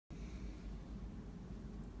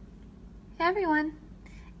Hey everyone,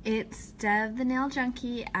 it's Dev the Nail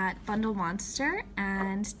Junkie at Bundlemonster,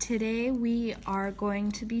 and today we are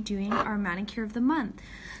going to be doing our manicure of the month.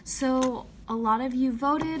 So a lot of you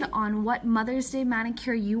voted on what Mother's Day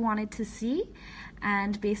manicure you wanted to see,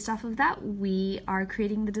 and based off of that we are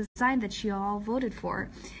creating the design that you all voted for.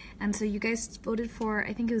 And so you guys voted for,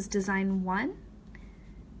 I think it was design 1.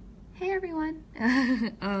 Hey everyone.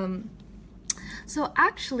 So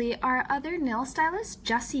actually our other nail stylist,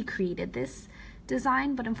 Jessie, created this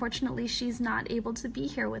design, but unfortunately she's not able to be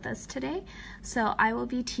here with us today. So I will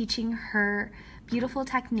be teaching her beautiful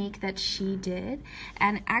technique that she did.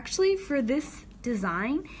 And actually for this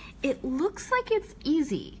design, it looks like it's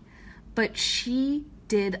easy, but she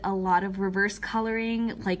did a lot of reverse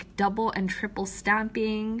coloring, like double and triple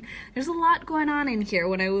stamping. There's a lot going on in here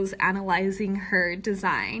when I was analyzing her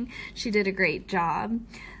design. She did a great job.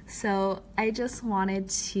 So I just wanted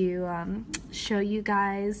to show you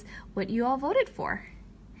guys what you all voted for.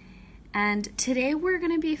 And today we're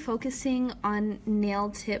going to be focusing on nail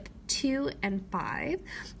tip 2 and 5.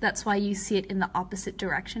 That's why you see it in the opposite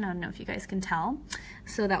direction. I don't know if you guys can tell.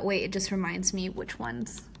 So that way it just reminds me which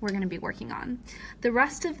ones we're going to be working on. The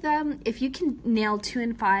rest of them, if you can nail 2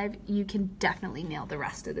 and 5, you can definitely nail the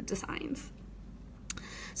rest of the designs.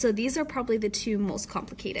 So these are probably the two most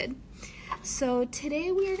complicated. So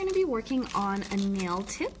today we are going to be working on a nail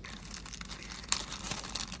tip.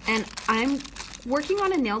 And I'm working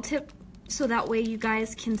on a nail tip so that way you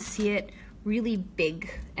guys can see it really big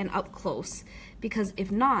and up close, because if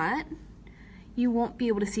not, you won't be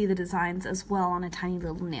able to see the designs as well on a tiny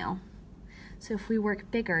little nail. So if we work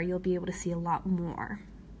bigger, you'll be able to see a lot more.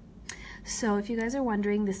 So if you guys are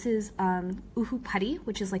wondering, this is Uhu Putty,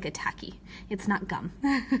 which is like a tacky. It's not gum.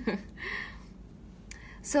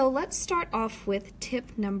 So let's start off with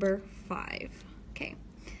tip number 5. Okay,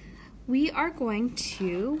 we are going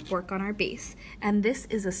to work on our base, and this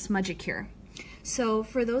is a smudgicure. So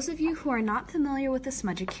for those of you who are not familiar with the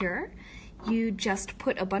smudgicure, you just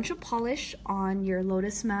put a bunch of polish on your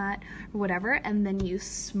lotus mat or whatever, and then you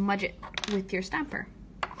smudge it with your stamper.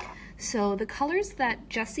 So the colors that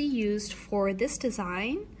Jessie used for this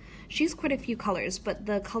design, she used quite a few colors, but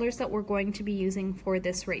the colors that we're going to be using for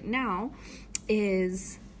this right now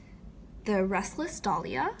is the Restless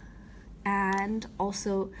Dahlia and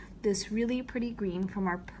also this really pretty green from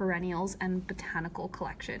our Perennials and Botanical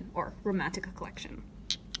collection, or Romantica collection.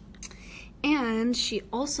 And she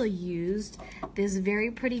also used this very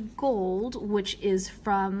pretty gold, which is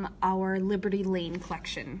from our Liberty Lane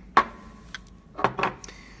collection.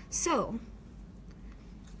 So,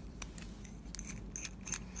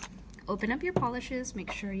 open up your polishes,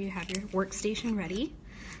 make sure you have your workstation ready.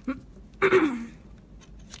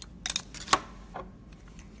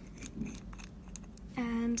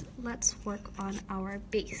 And let's work on our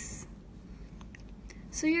base.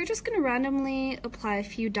 So you're just going to randomly apply a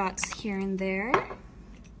few dots here and there.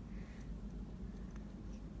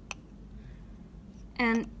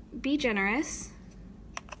 And be generous.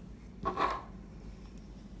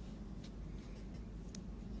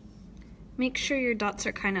 Make sure your dots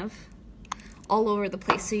are kind of all over the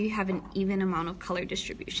place so you have an even amount of color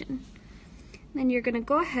distribution. Then you're going to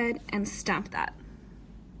go ahead and stamp that.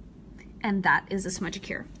 And that is a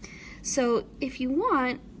smudgicure. So if you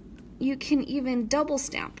want, you can even double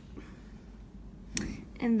stamp.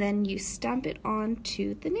 And then you stamp it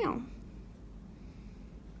onto the nail.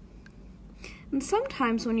 And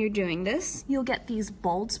sometimes when you're doing this, you'll get these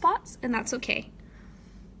bald spots, and that's okay.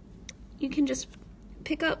 You can just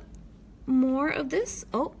pick up more of this.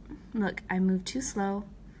 Oh, look, I moved too slow.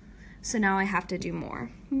 So now I have to do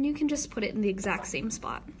more. And you can just put it in the exact same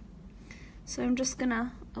spot. So I'm just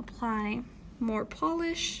gonna apply more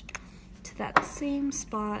polish to that same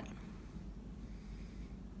spot.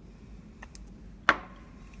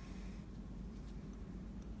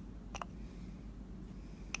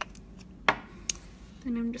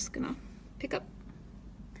 Then I'm just gonna pick up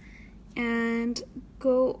and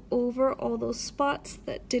go over all those spots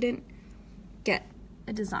that didn't get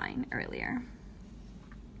a design earlier.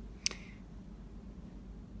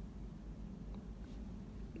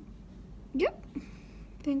 Yep,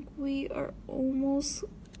 I think we are almost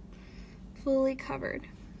fully covered.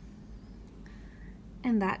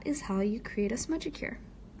 And that is how you create a smudgicure.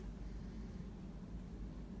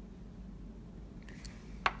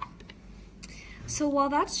 So while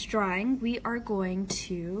that's drying, we are going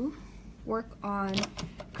to work on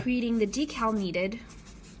creating the decal needed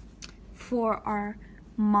for our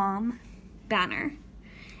mom banner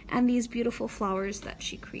and these beautiful flowers that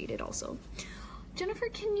she created also. Jennifer,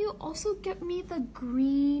 can you also get me the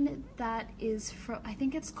green that is from, I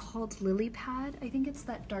think it's called Lily Pad. I think it's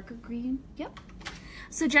that darker green. Yep.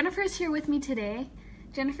 So Jennifer's here with me today.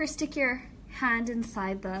 Jennifer, stick your hand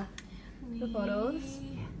inside the photos.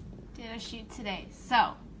 Did a shoot today,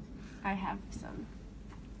 so I have some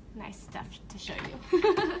nice stuff to show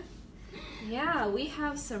you. Yeah, we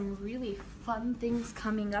have some really fun things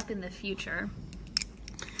coming up in the future.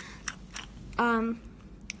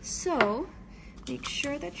 So make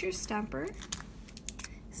sure that your stamper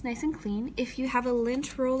is nice and clean. If you have a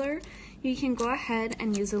lint roller, you can go ahead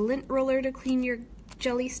and use a lint roller to clean your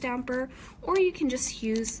jelly stamper, or you can just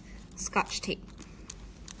use Scotch tape.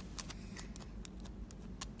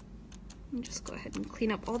 And just go ahead and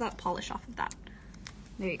clean up all that polish off of that.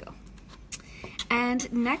 There you go.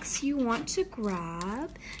 And next you want to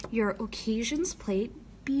grab your occasions plate,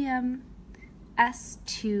 BM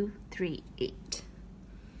S238.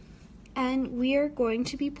 And we are going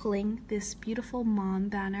to be pulling this beautiful mom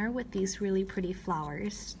banner with these really pretty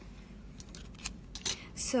flowers.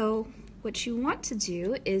 So what you want to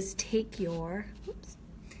do is take your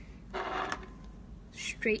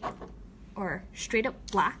straight up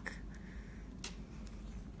black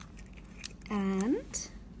and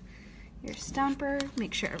your stamper,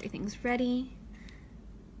 make sure everything's ready,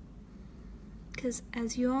 because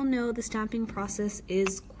as you all know, the stamping process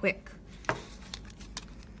is quick.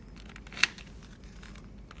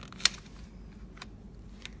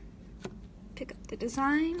 Pick up the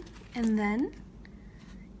design, and then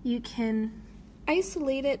you can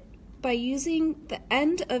isolate it by using the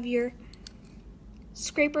end of your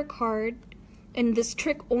scraper card, and this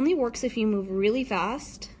trick only works if you move really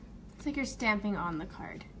fast. It's like you're stamping on the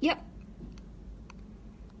card. Yep.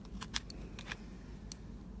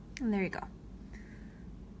 And there you go.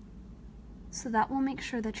 So that will make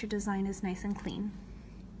sure that your design is nice and clean.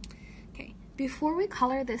 Okay, before we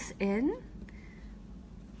color this in,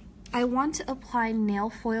 I want to apply nail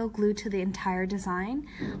foil glue to the entire design.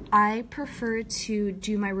 I prefer to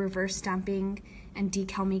do my reverse stamping and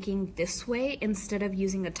decal making this way instead of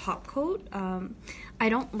using a top coat. I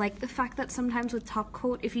don't like the fact that sometimes with top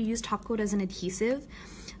coat, if you use top coat as an adhesive,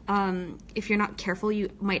 if you're not careful, you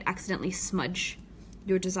might accidentally smudge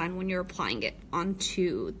your design when you're applying it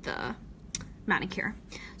onto the manicure.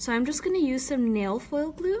 So I'm just going to use some nail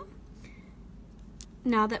foil glue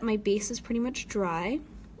now that my base is pretty much dry,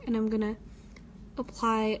 and I'm going to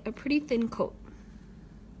apply a pretty thin coat.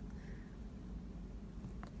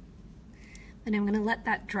 And I'm going to let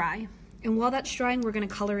that dry. And while that's drying, we're going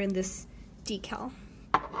to color in this decal.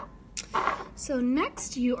 So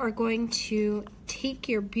next you are going to take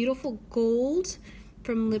your beautiful gold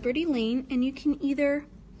from Liberty Lane, and you can either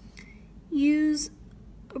use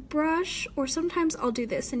a brush, or sometimes I'll do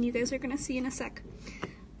this, and you guys are going to see in a sec.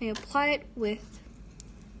 I apply it with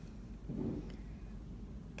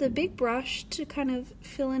the big brush to kind of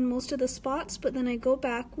fill in most of the spots, but then I go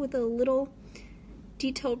back with a little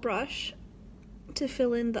detail brush to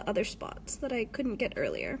fill in the other spots that I couldn't get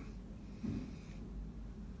earlier.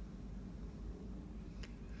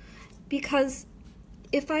 Because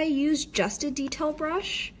if I use just a detail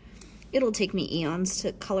brush, it'll take me eons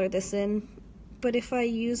to color this in. But if I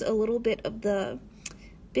use a little bit of the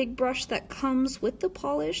big brush that comes with the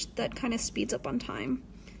polish, that kind of speeds up on time.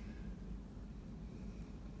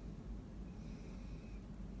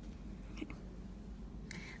 Okay.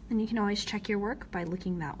 And you can always check your work by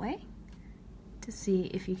looking that way to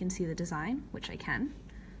see if you can see the design, which I can.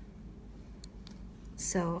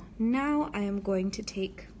 So now I am going to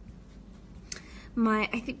take my,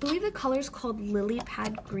 believe the color is called Lily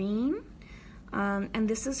Pad Green, and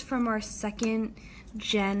this is from our 2nd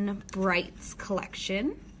Gen Brights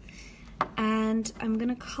collection, and I'm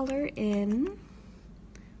gonna color in,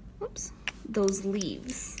 those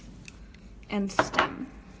leaves and stem.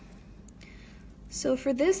 So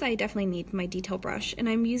for this, I definitely need my detail brush, and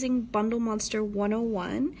I'm using Bundlemonster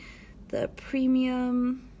 101, the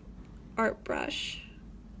premium art brush.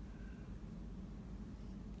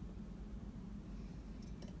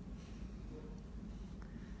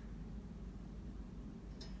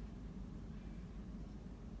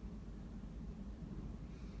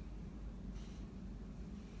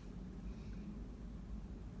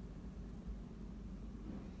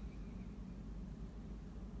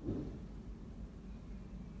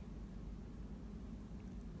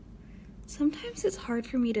 Sometimes it's hard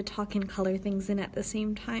for me to talk and color things in at the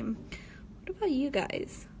same time. What about you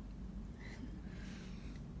guys?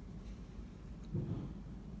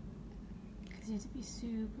 Because you have to be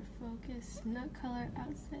super focused, not color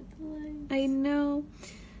outside the lines. I know,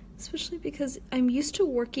 especially because I'm used to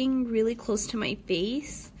working really close to my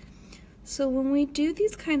face. So when we do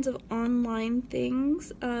these kinds of online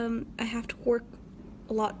things, I have to work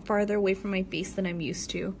a lot farther away from my face than I'm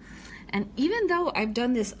used to. And even though I've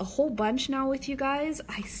done this a whole bunch now with you guys,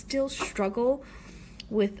 I still struggle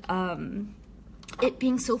with it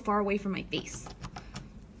being so far away from my face.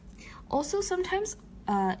 Also, sometimes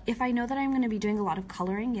if I know that I'm going to be doing a lot of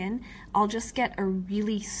coloring in, I'll just get a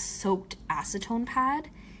really soaked acetone pad,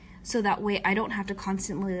 so that way I don't have to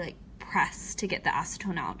constantly like press to get the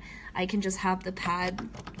acetone out. I can just have the pad,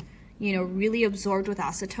 you know, really absorbed with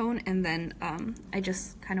acetone, and then I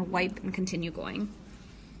just kind of wipe and continue going.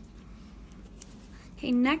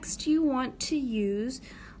 Okay, next you want to use,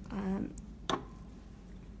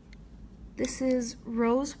 this is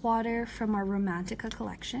Rose Water from our Romantica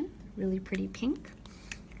collection, really pretty pink.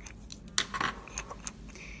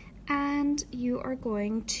 And you are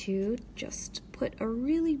going to just put a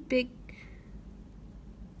really big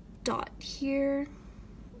dot here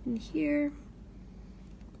and here,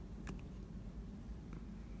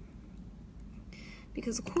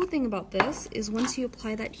 because the cool thing about this is once you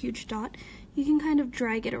apply that huge dot, you can kind of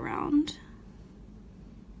drag it around.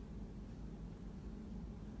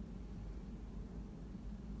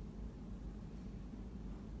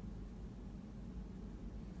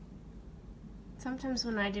 Sometimes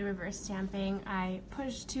when I do reverse stamping, I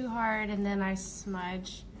push too hard and then I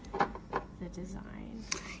smudge the design.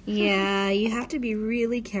 Yeah, you have to be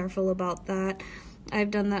really careful about that. I've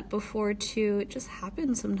done that before too. It just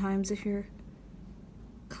happens sometimes if you're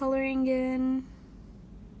coloring in.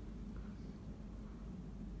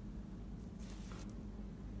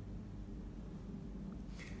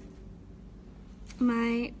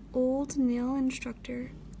 My old nail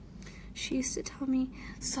instructor, she used to tell me,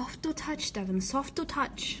 "Softo touch, Devin, softo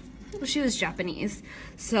touch." Well, she was Japanese,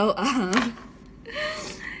 so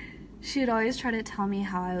she would always try to tell me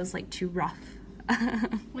how I was like too rough.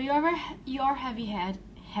 Well, you are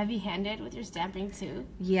heavy-handed with your stamping too.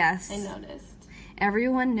 Yes. I noticed.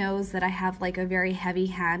 Everyone knows that I have like a very heavy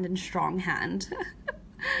hand and strong hand.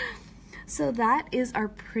 So that is our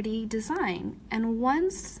pretty design. And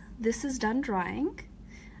once this is done drying,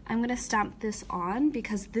 I'm going to stamp this on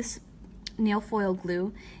because this nail foil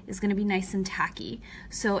glue is going to be nice and tacky.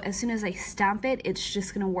 So as soon as I stamp it, it's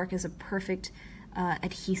just going to work as a perfect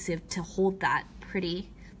adhesive to hold that pretty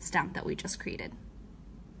stamp that we just created.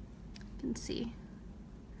 You can see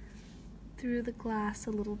through the glass a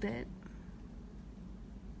little bit.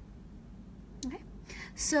 Okay,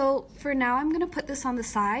 so for now I'm going to put this on the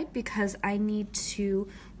side because I need to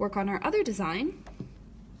work on our other design,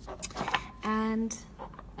 and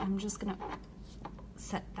I'm just going to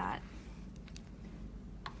set that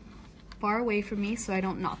far away from me so I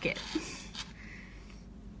don't knock it.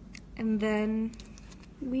 And then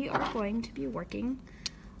we are going to be working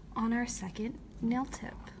on our second nail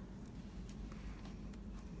tip.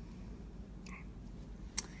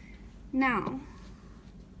 Now,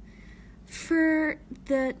 for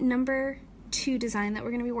the number 2 design that we're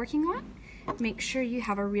going to be working on, make sure you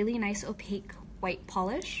have a really nice opaque white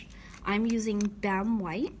polish. I'm using BAM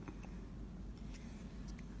White,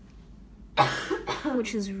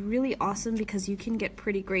 which is really awesome because you can get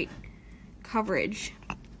pretty great coverage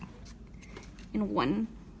in one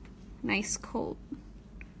nice coat.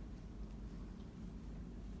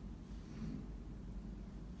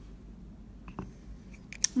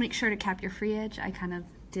 Make sure to cap your free edge. I kind of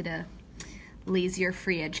did a lazier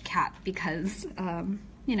free edge cap because,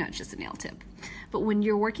 you know, it's just a nail tip. But when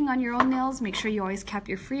you're working on your own nails, make sure you always cap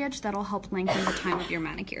your free edge. That'll help lengthen the time of your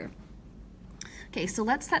manicure. Okay, so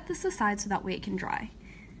let's set this aside so that way it can dry.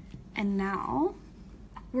 And now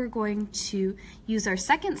we're going to use our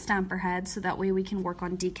second stamper head so that way we can work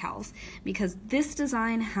on decals, because this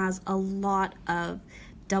design has a lot of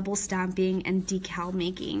double stamping and decal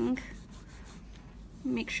making.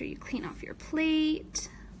 Make sure you clean off your plate.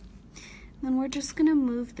 Then we're just gonna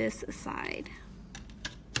move this aside.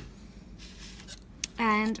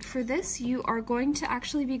 And for this, you are going to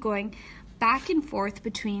actually be going back and forth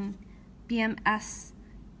between BMS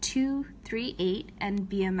 238 and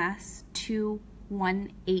BMS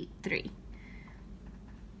 2183.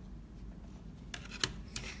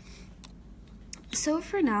 So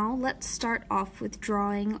for now, let's start off with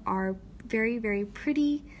drawing our very, very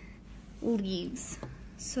pretty leaves.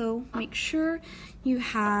 So make sure you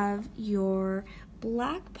have your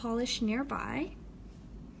black polish nearby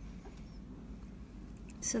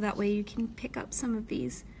so that way you can pick up some of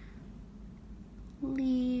these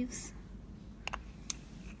leaves.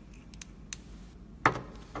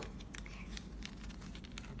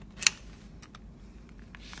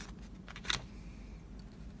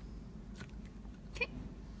 Okay.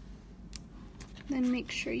 Then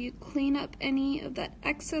make sure you clean up any of that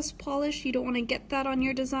excess polish. You don't want to get that on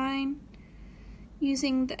your design.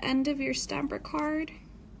 Using the end of your stamper card.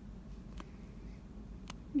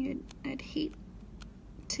 I'd hate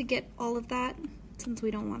to get all of that since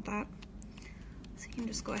we don't want that. So you can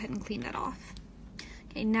just go ahead and clean that off.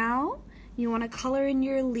 Okay, now you want to color in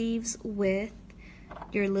your leaves with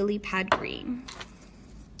your lily pad green.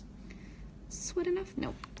 Is this wet enough?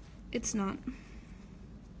 Nope, it's not.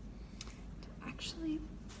 Actually,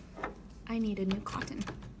 I need a new cotton.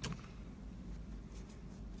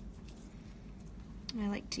 I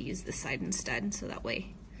like to use this side instead, so that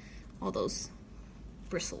way all those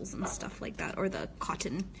bristles and stuff like that, or the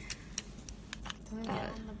cotton. Doesn't get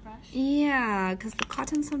on the brush? Yeah, because the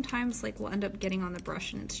cotton sometimes like will end up getting on the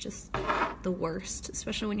brush and it's just the worst,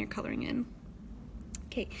 especially when you're coloring in.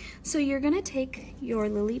 Okay, so you're gonna take your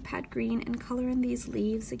lily pad green and color in these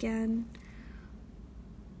leaves again.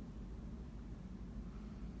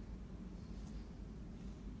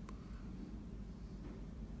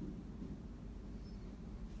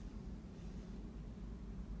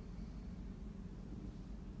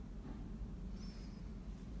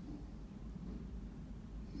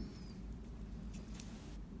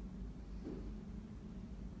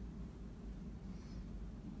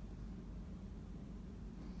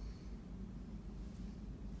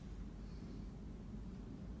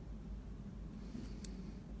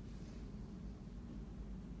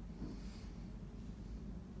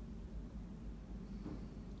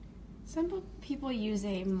 Some people use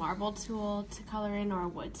a marble tool to color in or a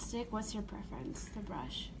wood stick. What's your preference, the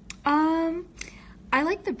brush? I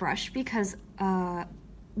like the brush because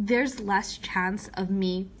there's less chance of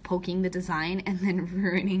me poking the design and then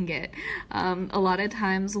ruining it. A lot of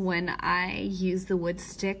times when I use the wood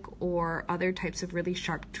stick or other types of really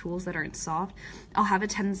sharp tools that aren't soft, I'll have a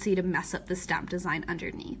tendency to mess up the stamp design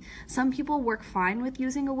underneath. Some people work fine with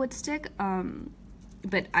using a wood stick,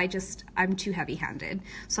 but I'm too heavy-handed,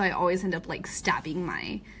 so I always end up like stabbing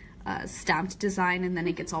my stamped design and then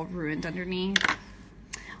it gets all ruined underneath.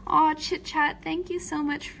 Aw, Chit Chat, thank you so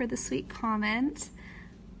much for the sweet comment.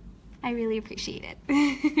 I really appreciate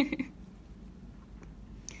it.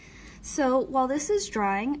 So while this is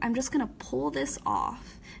drying, I'm just gonna pull this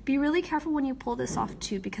off. Be really careful when you pull this off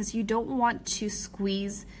too, because you don't want to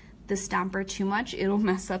squeeze the stamper too much. It'll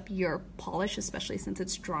mess up your polish, especially since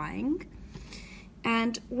it's drying.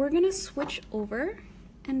 And we're gonna switch over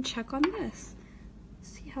and check on this.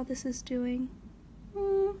 See how this is doing?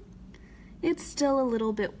 It's still a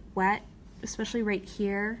little bit wet, especially right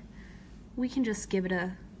here. We can just give it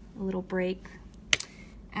a little break.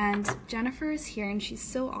 And Jennifer is here and she's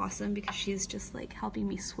so awesome because she's just like helping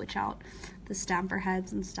me switch out the stamper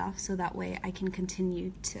heads and stuff so that way I can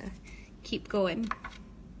continue to keep going.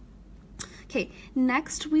 Okay,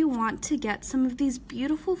 next we want to get some of these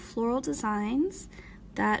beautiful floral designs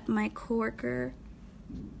that my coworker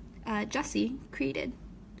Jessie created.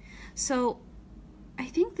 So I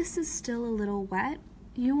think this is still a little wet.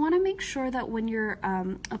 You want to make sure that when you're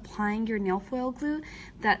applying your nail foil glue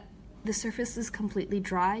that the surface is completely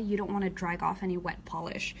dry. You don't want to drag off any wet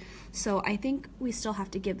polish. So I think we still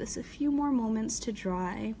have to give this a few more moments to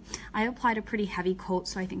dry. I applied a pretty heavy coat,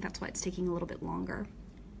 so I think that's why it's taking a little bit longer.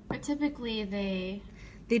 But typically they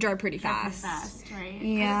dry pretty fast. Right?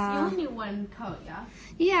 Yeah. You only need one coat, yeah?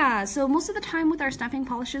 Yeah, so most of the time with our stamping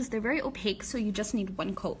polishes, they're very opaque, so you just need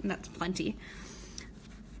one coat, and that's plenty.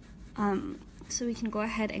 So we can go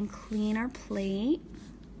ahead and clean our plate.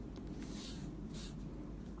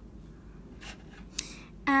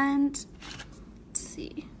 And let's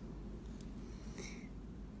see. I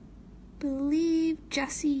believe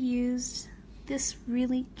Jessie used this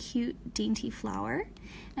really cute dainty flower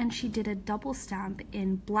and she did a double stamp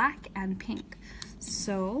in black and pink.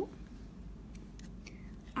 So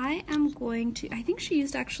I am going to, I think she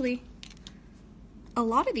used actually a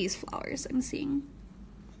lot of these flowers I'm seeing.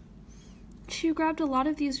 She grabbed a lot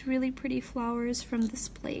of these really pretty flowers from this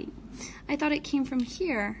plate. I thought it came from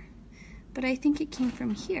here, but I think it came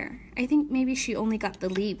from here. I think maybe she only got the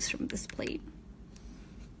leaves from this plate.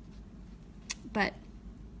 But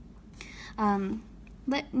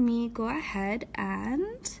let me go ahead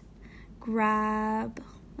and grab,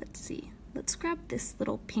 let's see, let's grab this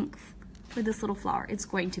little pink, or this little flower. It's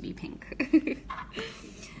going to be pink.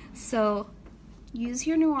 So use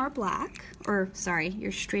your Noir black, or sorry,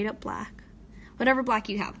 your straight up black, whatever black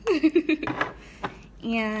you have.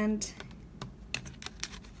 And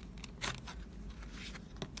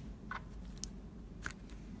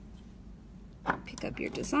pick up your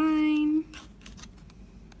design.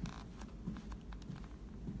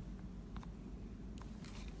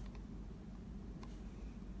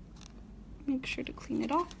 Make sure to clean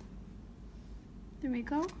it off. There we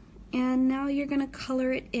go. And now you're gonna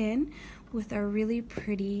color it in with our really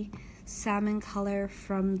pretty salmon color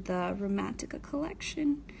from the Romantica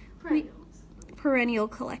collection. Perennial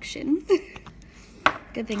collection.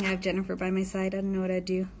 Good thing I have Jennifer by my side. I don't know what I'd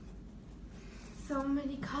do. So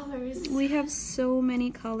many colors. We have so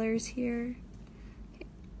many colors here. Okay.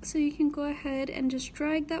 So you can go ahead and just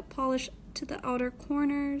drag that polish to the outer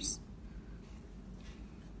corners.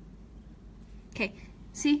 Okay,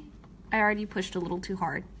 see? I already pushed a little too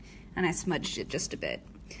hard and I smudged it just a bit.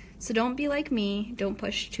 So don't be like me, don't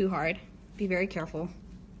push too hard. Be very careful.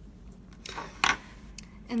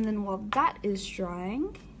 And then while that is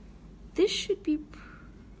drying, this should be,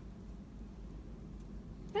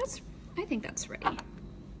 I think that's ready.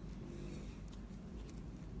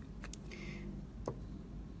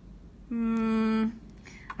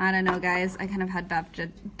 I don't know, guys. I kind of had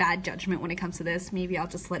bad judgment when it comes to this. Maybe I'll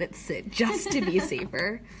just let it sit just to be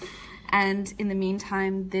safer. And in the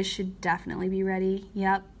meantime, this should definitely be ready.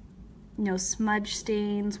 Yep. No smudge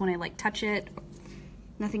stains when I like touch it.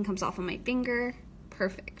 Nothing comes off on my finger.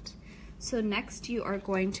 Perfect. So next you are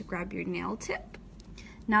going to grab your nail tip.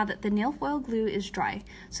 Now that the nail foil glue is dry.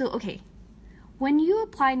 So, okay. When you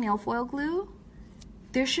apply nail foil glue,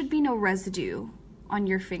 there should be no residue on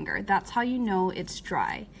your finger. That's how you know it's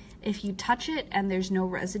dry. If you touch it and there's no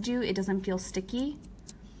residue, it doesn't feel sticky,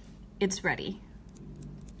 it's ready.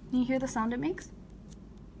 Can you hear the sound it makes?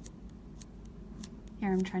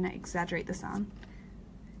 Here, I'm trying to exaggerate the sound.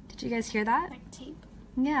 Did you guys hear that? Like tape.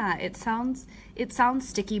 Yeah, it sounds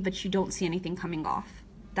sticky, but you don't see anything coming off.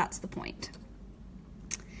 That's the point.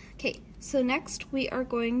 Okay, so next we are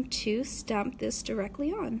going to stamp this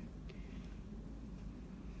directly on.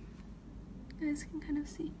 You guys can kind of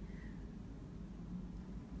see.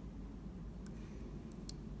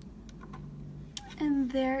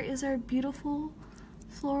 And there is our beautiful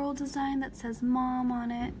floral design that says Mom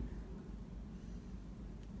on it.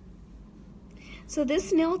 So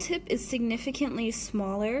this nail tip is significantly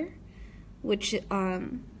smaller, which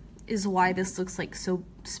is why this looks like so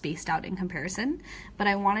spaced out in comparison. But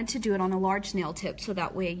I wanted to do it on a large nail tip so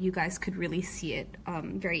that way you guys could really see it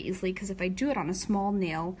very easily, because if I do it on a small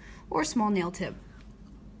nail or small nail tip,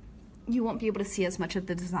 you won't be able to see as much of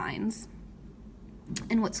the designs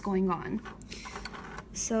and what's going on.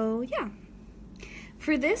 So yeah,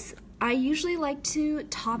 for this I usually like to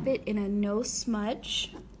top it in a no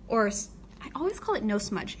smudge, or I always call it no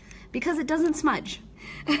smudge because it doesn't smudge.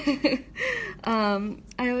 I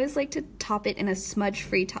always like to top it in a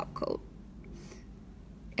smudge-free top coat.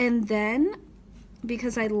 And then,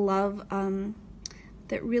 because I love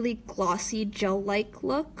that really glossy gel-like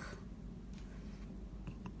look,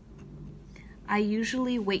 I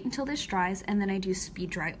usually wait until this dries and then I do speed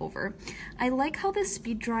dry over. I like how this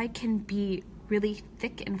speed dry can be really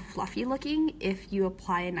thick and fluffy looking if you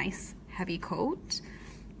apply a nice heavy coat.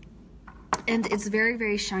 And it's very,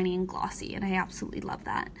 very shiny and glossy, and I absolutely love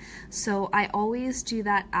that. So I always do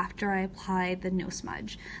that after I apply the no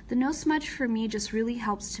smudge. The no smudge for me just really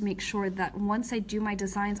helps to make sure that once I do my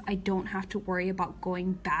designs, I don't have to worry about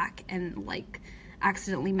going back and like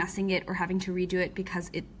accidentally messing it or having to redo it because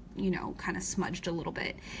it, you know, kind of smudged a little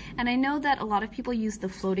bit. And I know that a lot of people use the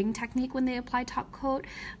floating technique when they apply top coat,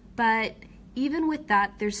 but even with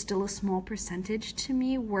that, there's still a small percentage to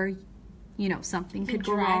me where, you know, something could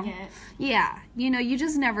go wrong. Yeah, you know, you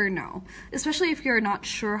just never know. Especially if you're not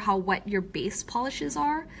sure how wet your base polishes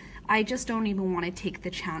are. I just don't even want to take the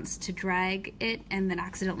chance to drag it and then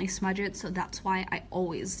accidentally smudge it, so that's why I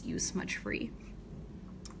always use smudge free.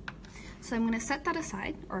 So I'm going to set that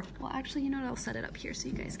aside, or, well, actually, you know what, I'll set it up here so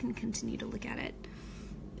you guys can continue to look at it.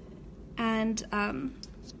 And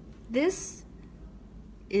this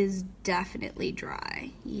is definitely dry.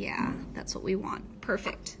 Yeah, that's what we want.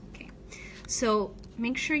 Perfect. Okay. So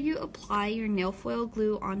make sure you apply your nail foil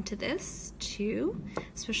glue onto this too,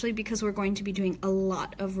 especially because we're going to be doing a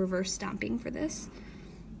lot of reverse stamping for this.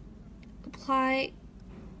 Apply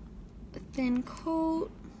a thin coat.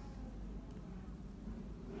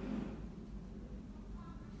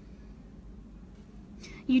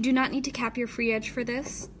 You do not need to cap your free edge for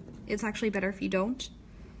this. It's actually better if you don't.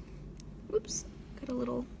 Oops, got a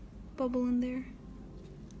little bubble in there.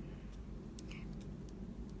 Okay.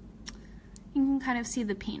 You can kind of see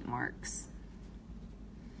the paint marks.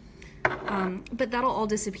 But that'll all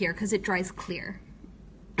disappear because it dries clear.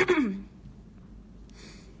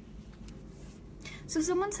 So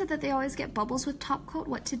someone said that they always get bubbles with top coat.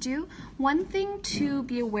 What to do? One thing to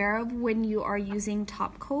be aware of when you are using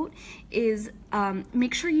top coat is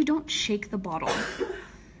make sure you don't shake the bottle.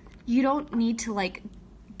 You don't need to like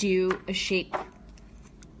do a shake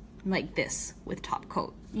like this with top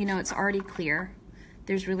coat. You know, it's already clear.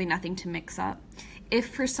 there's really nothing to mix up.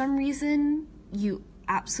 If for some reason you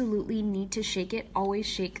absolutely need to shake it, always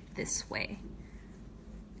shake this way.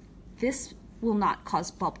 This will not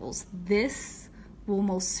cause bubbles. This will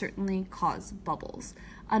most certainly cause bubbles.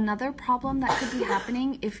 Another problem that could be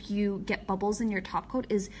happening if you get bubbles in your top coat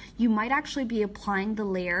is you might actually be applying the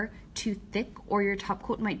layer too thick, or your top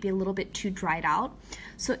coat might be a little bit too dried out.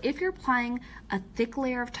 So if you're applying a thick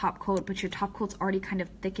layer of top coat, but your top coat's already kind of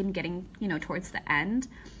thick and getting, you know, towards the end,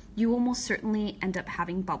 you will most certainly end up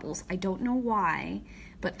having bubbles. I don't know why,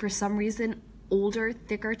 but for some reason, older,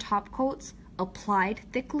 thicker top coats applied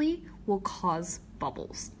thickly will cause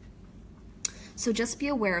bubbles. So just be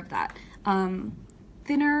aware of that.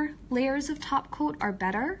 Thinner layers of top coat are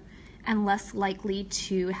better and less likely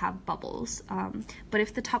to have bubbles. But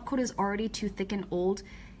if the top coat is already too thick and old,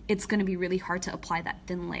 it's going to be really hard to apply that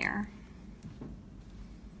thin layer.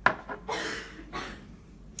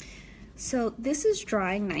 So this is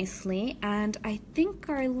drying nicely, and I think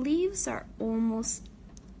our leaves are almost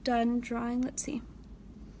done drying. Let's see.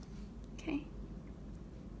 Okay.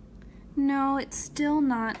 No, it's still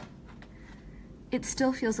not. It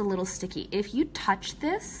still feels a little sticky. If you touch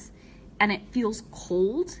this and it feels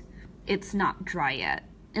cold, it's not dry yet.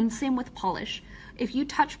 And same with polish. If you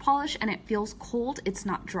touch polish and it feels cold, it's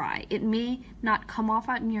not dry. It may not come off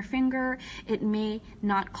out in your finger, it may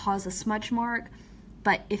not cause a smudge mark,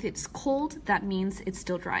 but if it's cold, that means it's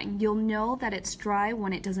still drying. You'll know that it's dry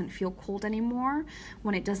when it doesn't feel cold anymore,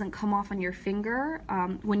 when it doesn't come off on your finger,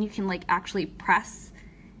 when you can like actually press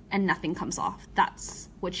and nothing comes off. That's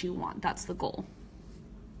what you want, that's the goal.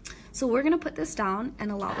 So we're gonna put this down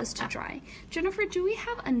and allow this to dry. Jennifer, do we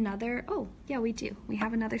have another? Oh, yeah, we do. We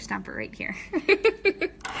have another stamper right here.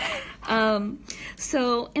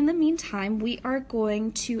 So in the meantime, we are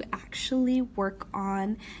going to actually work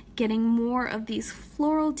on getting more of these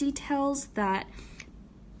floral details that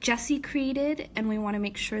Jessie created, and we wanna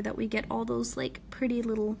make sure that we get all those like pretty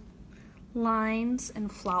little lines and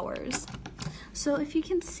flowers. So if you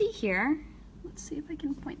can see here, let's see if I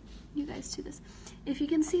can point you guys to this. If you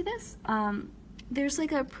can see this, there's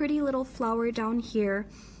like a pretty little flower down here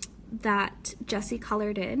that Jessie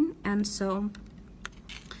colored in, and so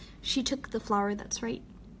she took the flower that's right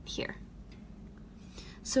here.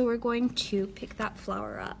 So we're going to pick that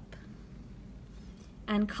flower up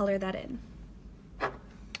and color that in.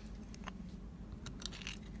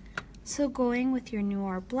 So going with your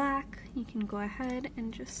Noir Black, you can go ahead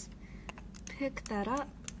and just pick that up.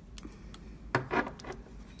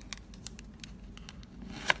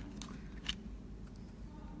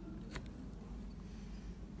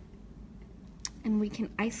 And we can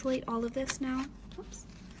isolate all of this now. Oops.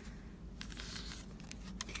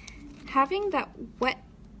 Having that wet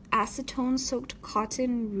acetone soaked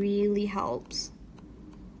cotton really helps.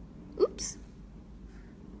 Oops.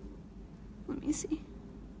 Let me see.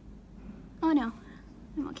 Oh no,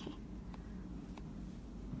 I'm okay.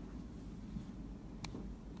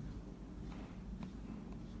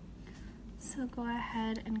 So go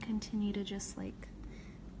ahead and continue to just like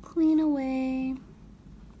clean away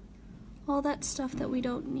all that stuff that we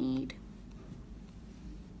don't need.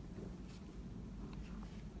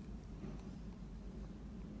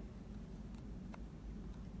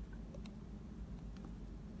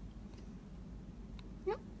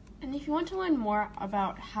 Yep. And if you want to learn more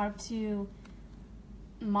about how to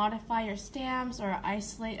modify your stamps or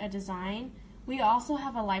isolate a design, we also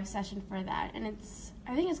have a live session for that, and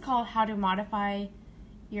I think it's called How to Modify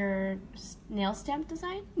Your Nail Stamp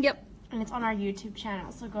Design. Yep. And it's on our YouTube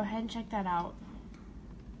channel, so go ahead and check that out.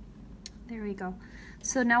 There we go.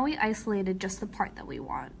 So now we isolated just the part that we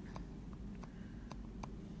want.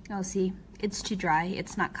 Oh, see, it's too dry.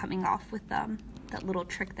 It's not coming off with that little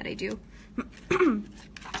trick that I do.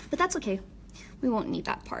 But that's okay. We won't need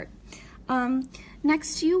that part.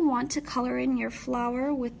 Next, you want to color in your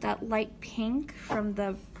flower with that light pink from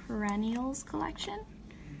the Perennials collection.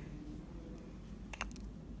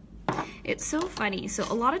 It's so funny. So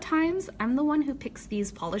a lot of times I'm the one who picks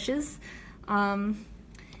these polishes, and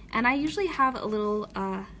I usually have a little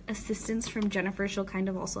assistance from Jennifer. She'll kind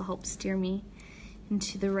of also help steer me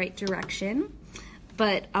into the right direction,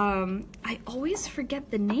 but I always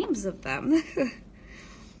forget the names of them.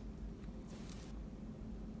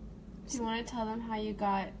 Do you want to tell them how you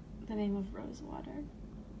got the name of Rosewater?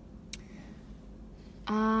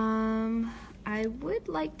 I would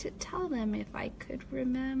like to tell them if I could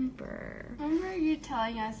remember. Remember you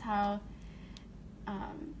telling us how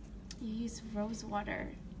you use rosewater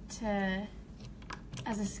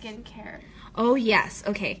as a skincare? Oh yes,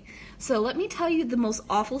 okay. So let me tell you the most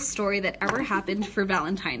awful story that ever happened for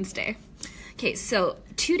Valentine's Day. Okay, so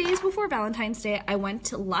 2 days before Valentine's Day, I went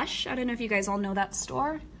to Lush. I don't know if you guys all know that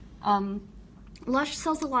store. Lush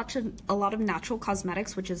sells a lot of natural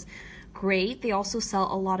cosmetics, which is great. They also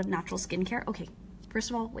sell a lot of natural skincare. Okay,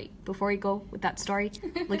 first of all, wait, before we go with that story,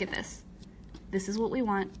 look at this. This is what we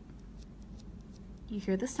want. You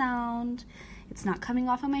hear the sound. It's not coming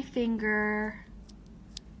off of my finger.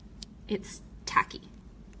 It's tacky.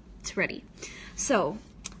 It's ready. So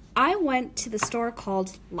I went to the store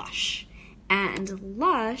called Lush, and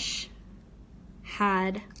Lush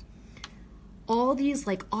had all these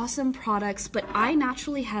like awesome products, but I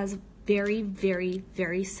naturally has very, very,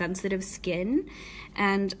 very sensitive skin,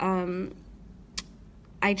 and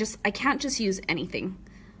I can't just use anything.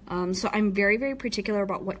 So I'm very, very particular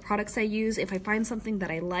about what products I use. If I find something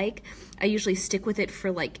that I like, I usually stick with it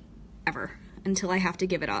for like ever until I have to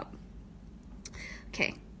give it up.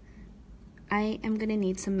 Okay, I am gonna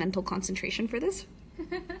need some mental concentration for this.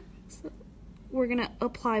 So we're gonna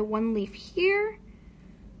apply one leaf here.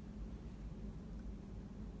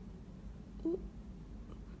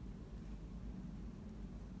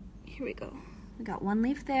 Here we go. We got one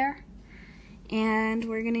leaf there. And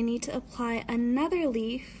we're gonna need to apply another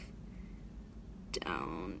leaf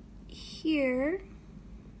down here.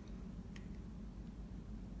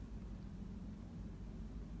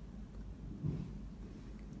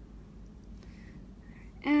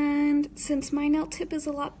 And since my nail tip is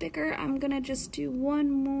a lot bigger, I'm gonna just do one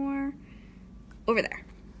more over there.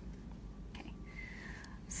 Okay.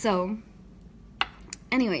 So,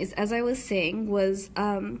 anyways, as I was saying,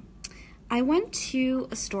 I went to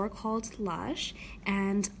a store called Lush,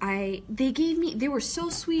 and they were so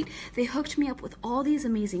sweet. They hooked me up with all these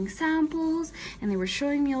amazing samples, and they were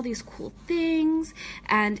showing me all these cool things.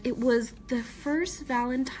 And it was the first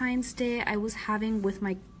Valentine's Day I was having with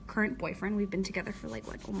my current boyfriend. We've been together for like,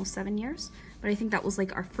 what, almost 7 years? But I think that was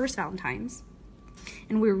like our first Valentine's.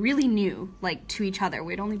 And we were really new, like, to each other.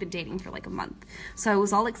 We'd only been dating for like a month. So I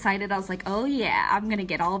was all excited. I was like, oh yeah, I'm gonna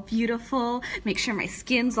get all beautiful, make sure my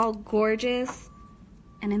skin's all gorgeous.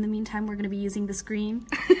 And in the meantime, we're gonna be using this green.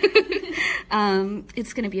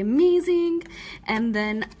 It's gonna be amazing. And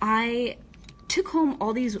then I took home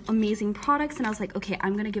all these amazing products, and I was like, okay,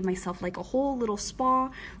 I'm gonna give myself like a whole little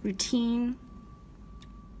spa routine.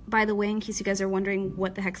 By the way, in case you guys are wondering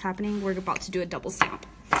what the heck's happening, we're about to do a double stamp.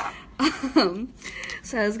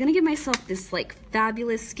 So I was gonna give myself this like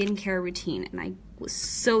fabulous skincare routine, and I was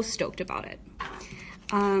so stoked about it.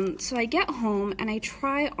 So I get home and I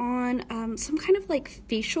try on some kind of like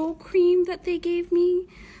facial cream that they gave me,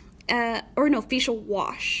 or no, facial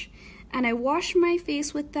wash. And I washed my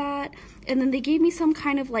face with that, and then they gave me some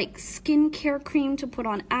kind of like skincare cream to put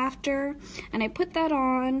on after, and I put that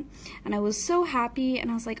on, and I was so happy,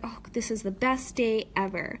 and I was like, oh, this is the best day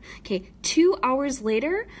ever. Okay, 2 hours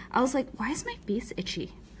later, I was like, why is my face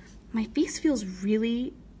itchy? My face feels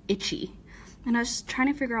really itchy. And I was just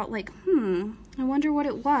trying to figure out like, I wonder what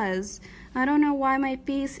it was. I don't know why my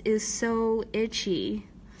face is so itchy,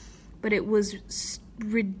 but it was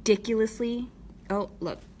ridiculously, oh,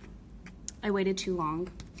 look. I waited too long.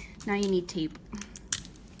 Now you need tape.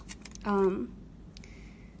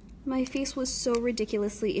 My face was so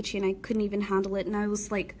ridiculously itchy, and I couldn't even handle it, and I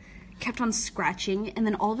was like, kept on scratching, and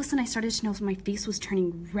then all of a sudden I started to notice my face was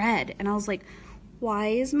turning red, and I was like, why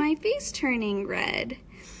is my face turning red?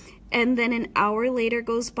 And then an hour later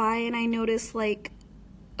goes by, and I notice like,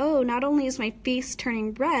 oh, not only is my face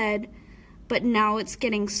turning red, but now it's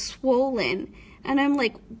getting swollen. And I'm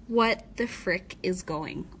like, what the frick is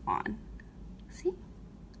going on?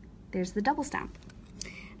 There's the double stamp.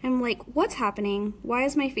 I'm like, what's happening? Why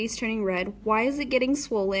is my face turning red? Why is it getting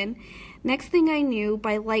swollen? Next thing I knew,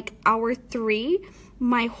 by like hour 3,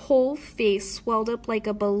 my whole face swelled up like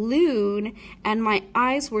a balloon, and my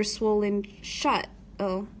eyes were swollen shut.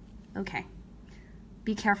 Oh, okay.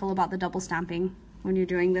 Be careful about the double stamping when you're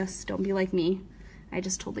doing this. Don't be like me. I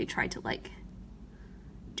just totally tried to like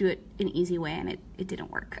do it an easy way, and it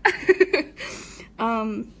didn't work.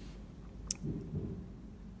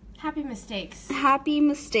 Happy mistakes. Happy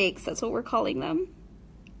mistakes, that's what we're calling them.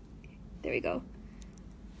 There we go.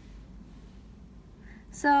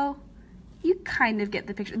 So, you kind of get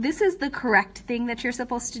the picture. This is the correct thing that you're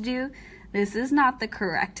supposed to do. This is not the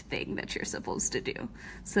correct thing that you're supposed to do.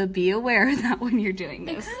 So be aware of that when you're doing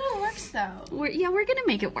this. It kind of works though. We're gonna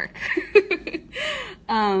make it work.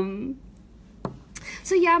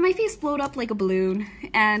 So yeah, my face blowed up like a balloon,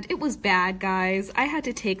 and it was bad, guys. I had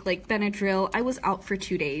to take like Benadryl. I was out for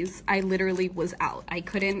 2 days. I literally was out. I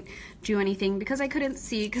couldn't do anything because I couldn't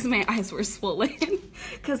see because my eyes were swollen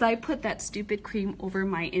because I put that stupid cream over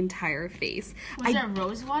my entire face. Was it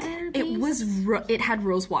rose water based? It had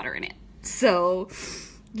rose water in it. So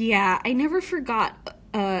Yeah, I never forgot,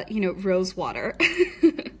 rose water.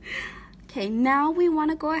 Okay, now we want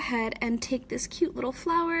to go ahead and take this cute little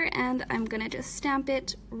flower, and I'm gonna just stamp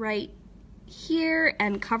it right here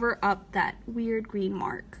and cover up that weird green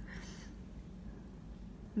mark.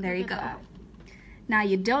 There you go. Now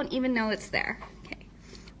you don't even know it's there. Okay,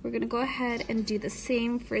 we're gonna go ahead and do the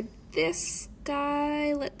same for this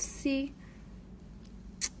guy. Let's see.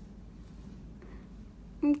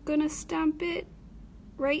 I'm gonna stamp it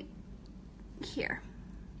right here.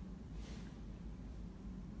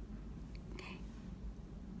 Okay.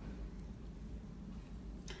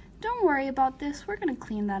 Don't worry about this. We're gonna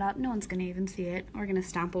clean that up. No one's gonna even see it. We're gonna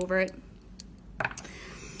stamp over it.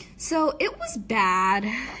 So it was bad.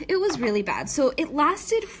 It was really bad. So it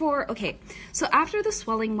lasted for, okay, so after the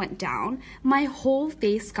swelling went down, my whole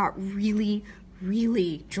face got really,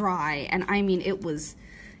 really dry. And I mean, it was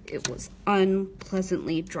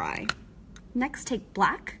unpleasantly dry. Next, take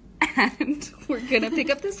black, and we're gonna pick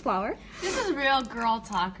up this flower. This is real girl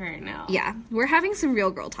talk right now. Yeah, we're having some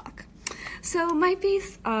real girl talk. So my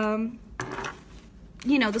face, the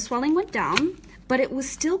swelling went down, but it was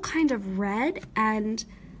still kind of red, and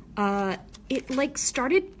it like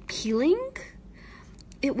started peeling.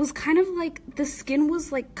 It was kind of like the skin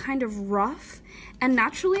was like kind of rough, and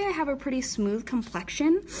naturally I have a pretty smooth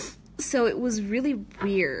complexion, so it was really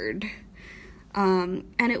weird. And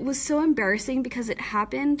it was so embarrassing because it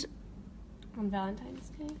happened on Valentine's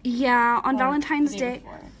Day? Yeah, on Valentine's Day.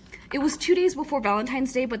 Before. It was 2 days before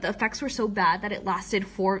Valentine's Day, but the effects were so bad that it lasted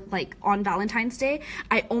for, like, on Valentine's Day.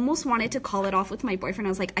 I almost wanted to call it off with my boyfriend. I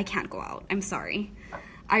was like, I can't go out. I'm sorry.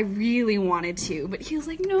 I really wanted to, but he was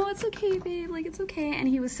like, no, it's okay, babe. Like, it's okay. And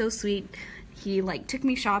he was so sweet. He, like, took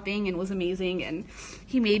me shopping and was amazing, and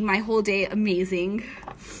he made my whole day amazing.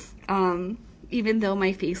 Even though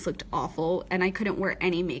my face looked awful and I couldn't wear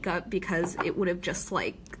any makeup because it would have just,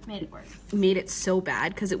 like, made it worse. Made it so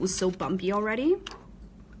bad because it was so bumpy already.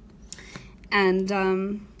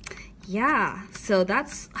 And yeah, so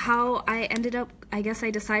that's how I ended up. I guess I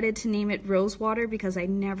decided to name it Rose Water because I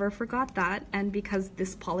never forgot that, and because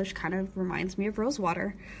this polish kind of reminds me of rose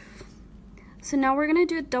water. So now we're gonna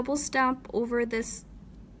do a double stamp over this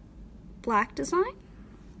black design.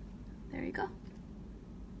 There you go.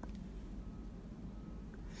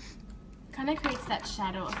 Kind of creates that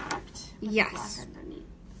shadow effect. Yes,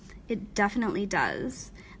 it definitely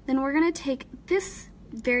does. Then we're gonna take this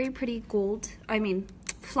very pretty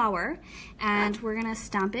flower, and we're gonna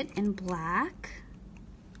stamp it in black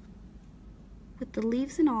with the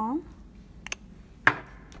leaves and all.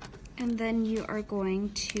 And then you are going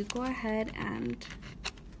to go ahead and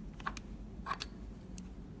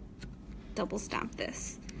double stamp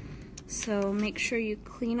this. So make sure you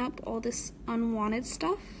clean up all this unwanted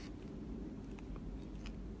stuff.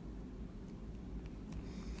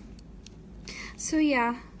 So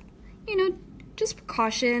yeah, just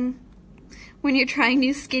precaution when you're trying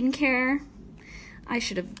new skincare. I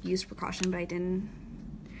should have used precaution, but I didn't.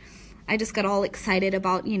 I just got all excited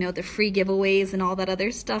about, the free giveaways and all that other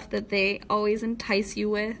stuff that they always entice you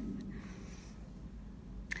with.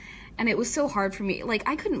 And it was so hard for me. Like,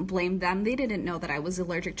 I couldn't blame them. They didn't know that I was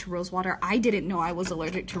allergic to rose water. I didn't know I was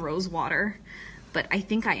allergic to rose water, but I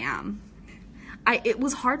think I am. It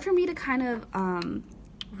was hard for me to kind of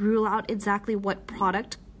rule out exactly what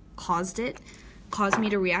product caused me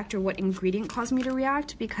to react, or what ingredient caused me to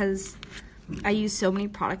react, because I used so many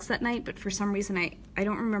products that night. But for some reason, I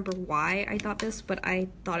don't remember why I thought this, but I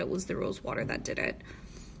thought it was the rose water that did it.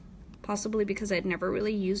 Possibly because I'd never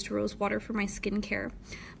really used rose water for my skincare.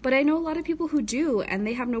 But I know a lot of people who do, and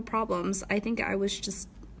they have no problems. I think I was just,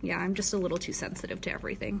 I'm just a little too sensitive to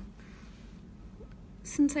everything.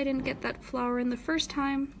 Since I didn't get that flower in the first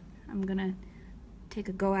time, I'm gonna take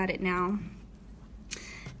a go at it now.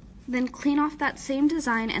 Then clean off that same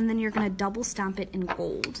design, and then you're gonna double stamp it in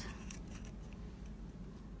gold.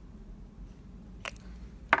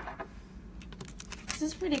 This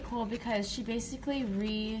is pretty cool because she basically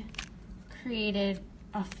recreated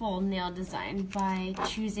a full nail design by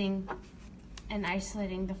choosing and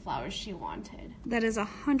isolating the flowers she wanted. That is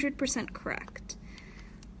 100% correct.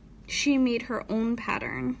 She made her own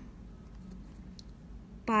pattern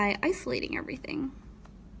by isolating everything.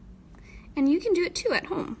 And you can do it too at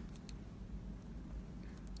home.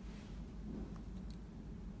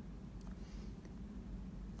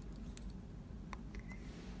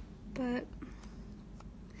 But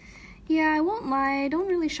yeah, I won't lie, I don't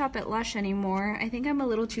really shop at Lush anymore. I think I'm a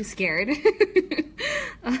little too scared.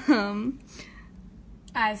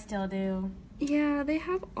 I still do. Yeah, they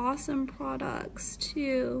have awesome products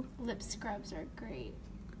too. Lip scrubs are great.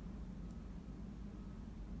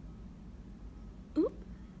 Oop.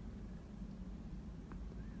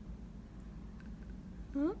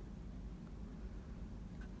 Oh.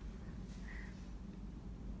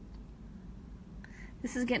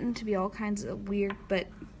 This is getting to be all kinds of weird, but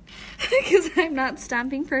because I'm not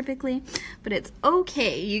stamping perfectly, but it's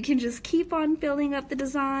okay. You can just keep on filling up the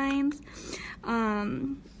designs,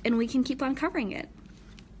 and we can keep on covering it.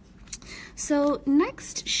 So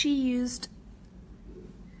next she used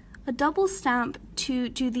a double stamp to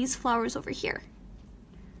do these flowers over here.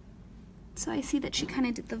 So I see that she kind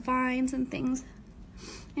of did the vines and things,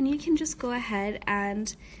 and you can just go ahead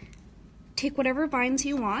and take whatever vines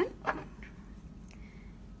you want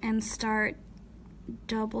and start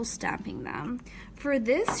double stamping them. For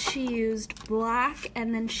this, she used black,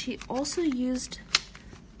 and then she also used,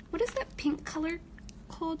 what is that pink color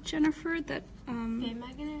called, Jennifer? That Babe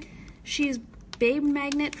Magnet? She used Babe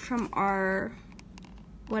Magnet from our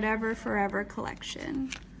Whatever Forever collection.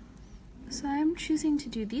 So I'm choosing to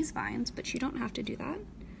do these vines, but you don't have to do that.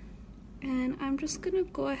 And I'm just gonna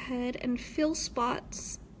go ahead and fill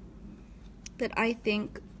spots that I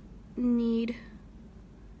think need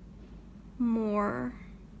more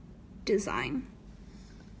design.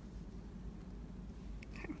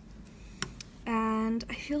 Okay. And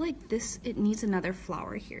I feel like it needs another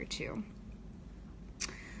flower here too.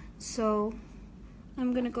 So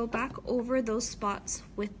I'm gonna go back over those spots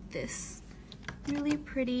with this really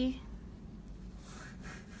pretty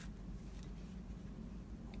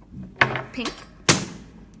pink.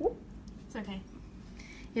 It's okay.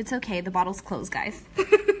 It's okay, the bottle's closed, guys.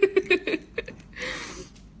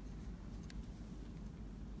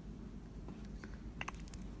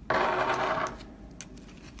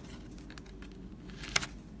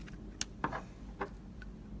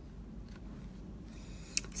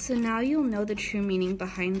 So now you'll know the true meaning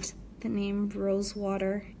behind the name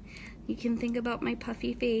Rosewater. You can think about my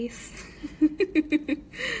puffy face.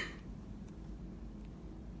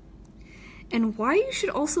 And why you should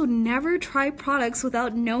also never try products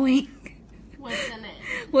without knowing What's in it?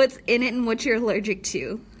 What's in it and what you're allergic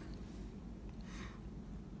to.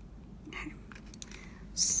 Okay.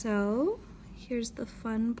 So here's the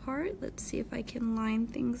fun part. Let's see if I can line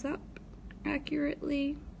things up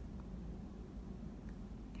accurately.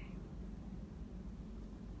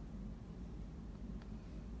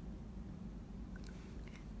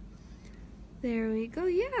 There we go,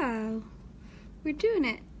 yeah, we're doing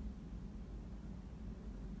it.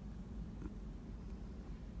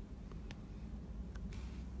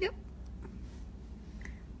 Yep.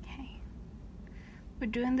 Okay, we're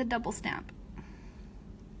doing the double stamp.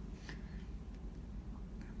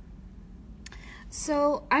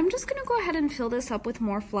 So I'm just gonna go ahead and fill this up with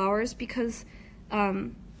more flowers because,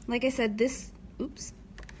 like I said, this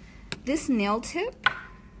nail tip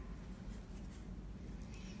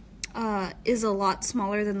is a lot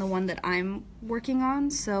smaller than the one that I'm working on,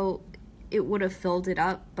 so it would have filled it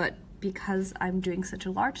up, but because I'm doing such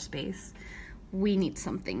a large space, we need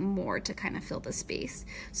something more to kind of fill the space.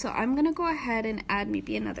 So I'm gonna go ahead and add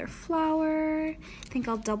maybe another flower. I think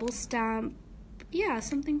I'll double stamp, yeah,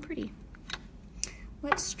 something pretty.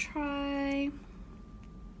 Let's try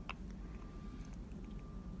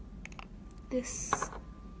this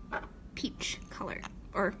peach color,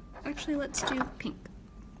 or actually let's do pink.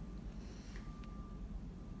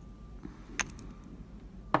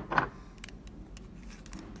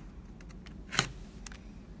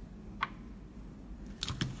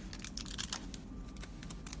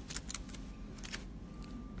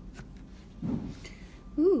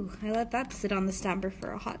 Ooh, I let that sit on the stamper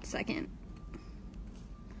for a hot second.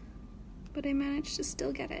 But I managed to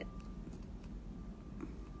still get it.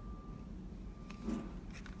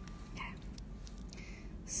 Okay.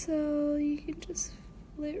 So you can just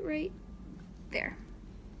fill it right there.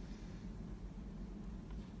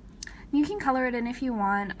 You can color it in if you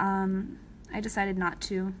want. I decided not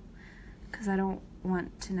to because I don't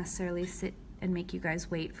want to necessarily sit and make you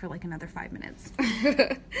guys wait for like another 5 minutes.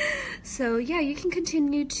 So yeah, you can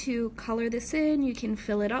continue to color this in. You can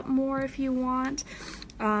fill it up more if you want.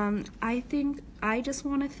 I think I just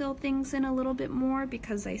want to fill things in a little bit more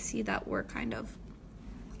because I see that we're kind of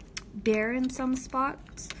bare in some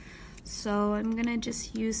spots. So I'm gonna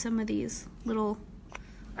just use some of these little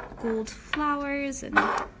gold flowers and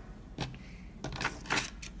put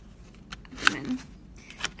them in.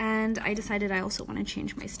 And I decided I also want to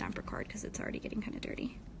change my stamper card because it's already getting kind of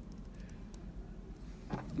dirty.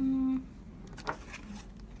 Do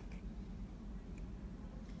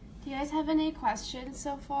you guys have any questions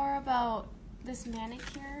so far about this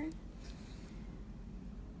manicure?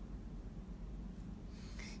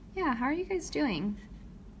 Yeah, how are you guys doing?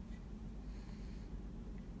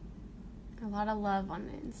 A lot of love on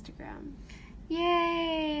Instagram.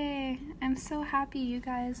 Yay! I'm so happy you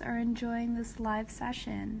guys are enjoying this live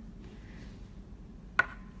session.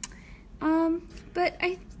 But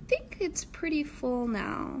I think it's pretty full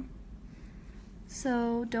now.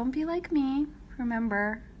 So don't be like me.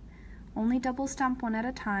 Remember, only double stamp one at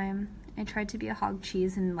a time. I tried to be a hog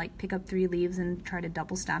cheese and like pick up 3 leaves and try to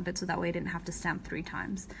double stamp it so that way I didn't have to stamp 3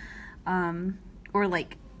 times. Or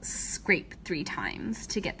like scrape 3 times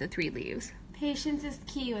to get the 3 leaves. Patience is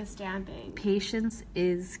key with stamping. Patience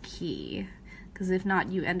is key, because if not,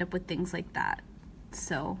 you end up with things like that.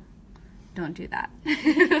 So don't do that.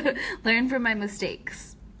 Learn from my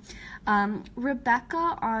mistakes.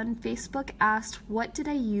 Rebecca on Facebook asked, what did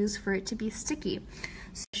I use for it to be sticky?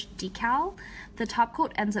 Decal. The top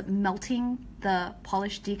coat ends up melting the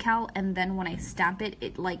polished decal, and then when I stamp it,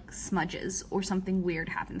 it like smudges or something weird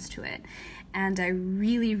happens to it. And I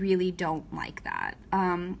really, really don't like that.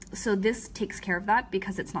 So this takes care of that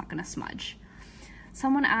because it's not going to smudge.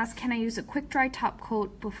 Someone asked, can I use a quick dry top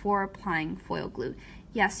coat before applying foil glue?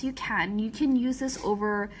 Yes, you can. You can use this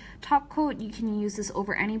over top coat, you can use this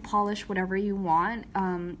over any polish, whatever you want,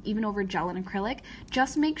 even over gel and acrylic.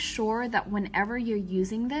 Just make sure that whenever you're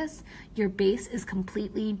using this, your base is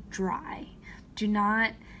completely dry. Do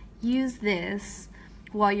not use this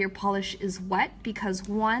while your polish is wet, because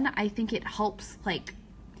one, I think it helps, like,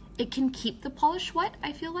 it can keep the polish wet,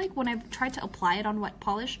 I feel like. When I've tried to apply it on wet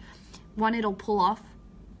polish, one, it'll pull off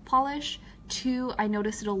polish. 2, I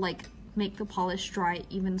notice it'll like make the polish dry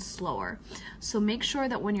even slower. So make sure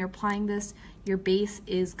that when you're applying this, your base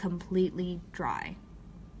is completely dry.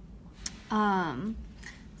 So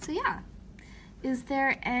yeah, is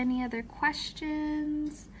there any other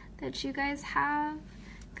questions that you guys have?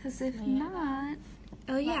 Because if not,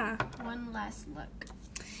 oh yeah, one last look.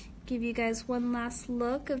 Give you guys one last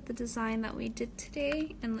look of the design that we did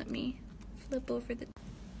today, and let me flip over the,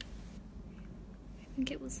 I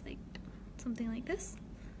think it was like something like this.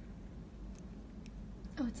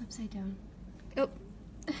 Oh, it's upside down. Oh,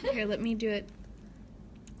 here, let me do it.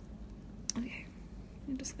 Okay,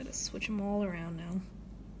 I just gotta switch them all around now.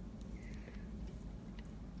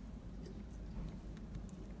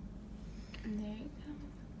 And there you go.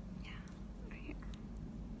 Yeah, right here.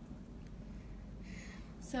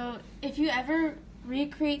 So if you ever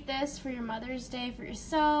recreate this for your Mother's Day for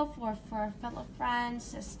yourself or for a fellow friend,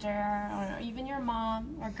 sister, or even your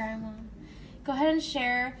mom or grandma, go ahead and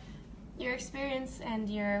share your experience and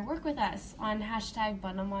your work with us on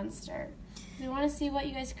 #Bundlemonster. We want to see what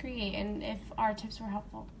you guys create and if our tips were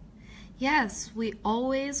helpful. Yes, we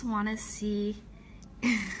always want to see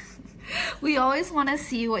we always want to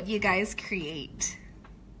see what you guys create.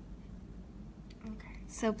 Okay.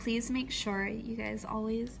 So please make sure you guys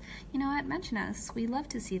always, you know what, mention us. We love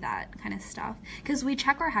to see that kind of stuff because we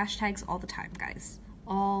check our hashtags all the time, guys.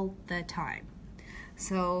 All the time.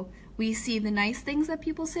 So we see the nice things that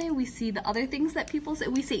people say, we see the other things that people say,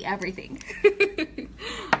 we see everything.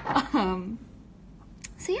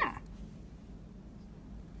 So yeah.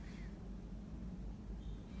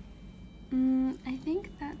 I think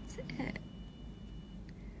that's it.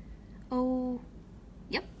 Oh,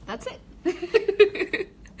 yep, that's it.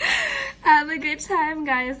 Have a good time,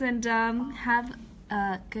 guys, and have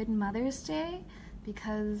a good Mother's Day,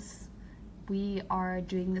 because we are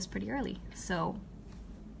doing this pretty early. So,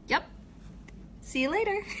 yep. See you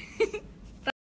later.